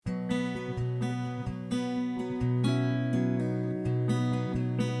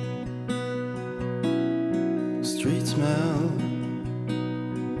smell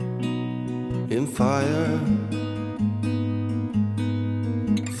in fire,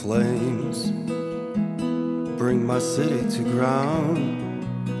 flames bring my city to ground.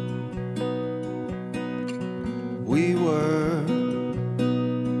 We were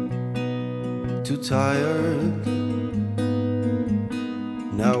too tired.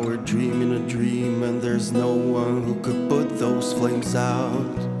 Now we're dreaming a dream, and there's no one who could put those flames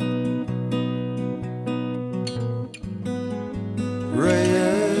out.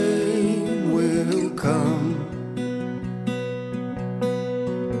 Rain will come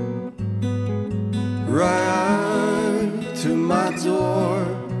right to my door,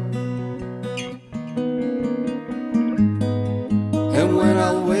 and when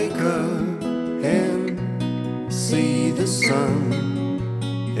I'll wake up and see the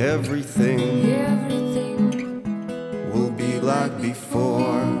sun, everything will be like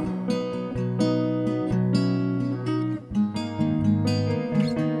before.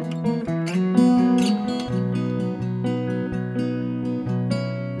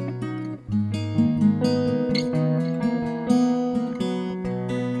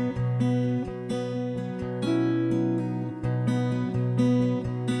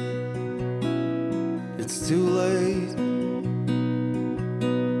 It's too late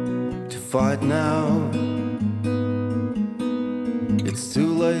to fight now. It's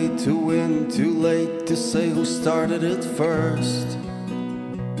too late to win, too late to say who started it first.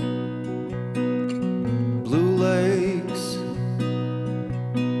 Blue lakes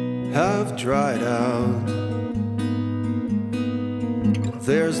have dried out.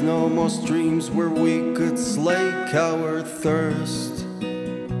 There's no more streams where we could slake our thirst.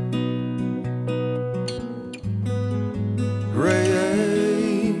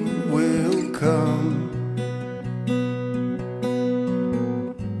 Rain will come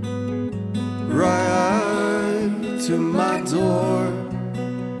right to my door,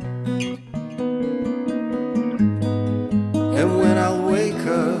 and when I'll wake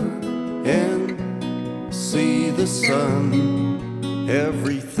up and see the sun,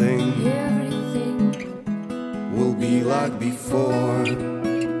 everything will be like before.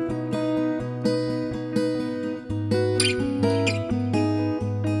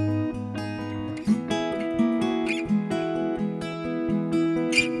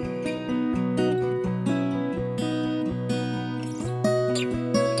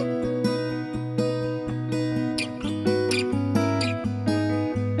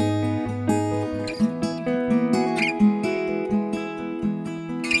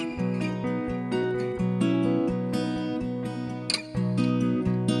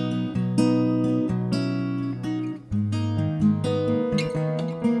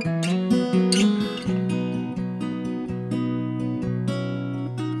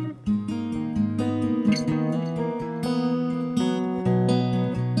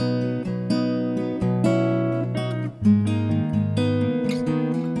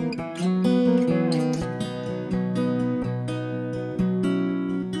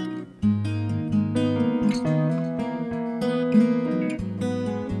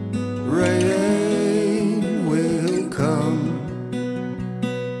 Rain will come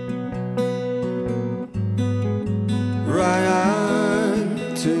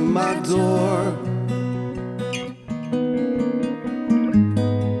right to my door,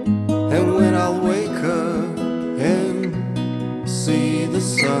 and when I'll wake up and see the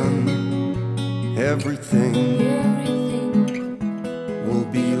sun, everything will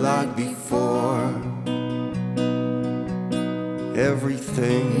be like before.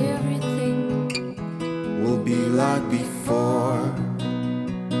 Everything will be like before.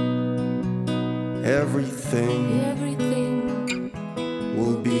 Everything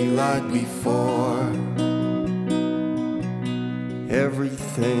will be like before.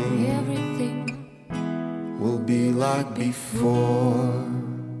 Everything will be like before.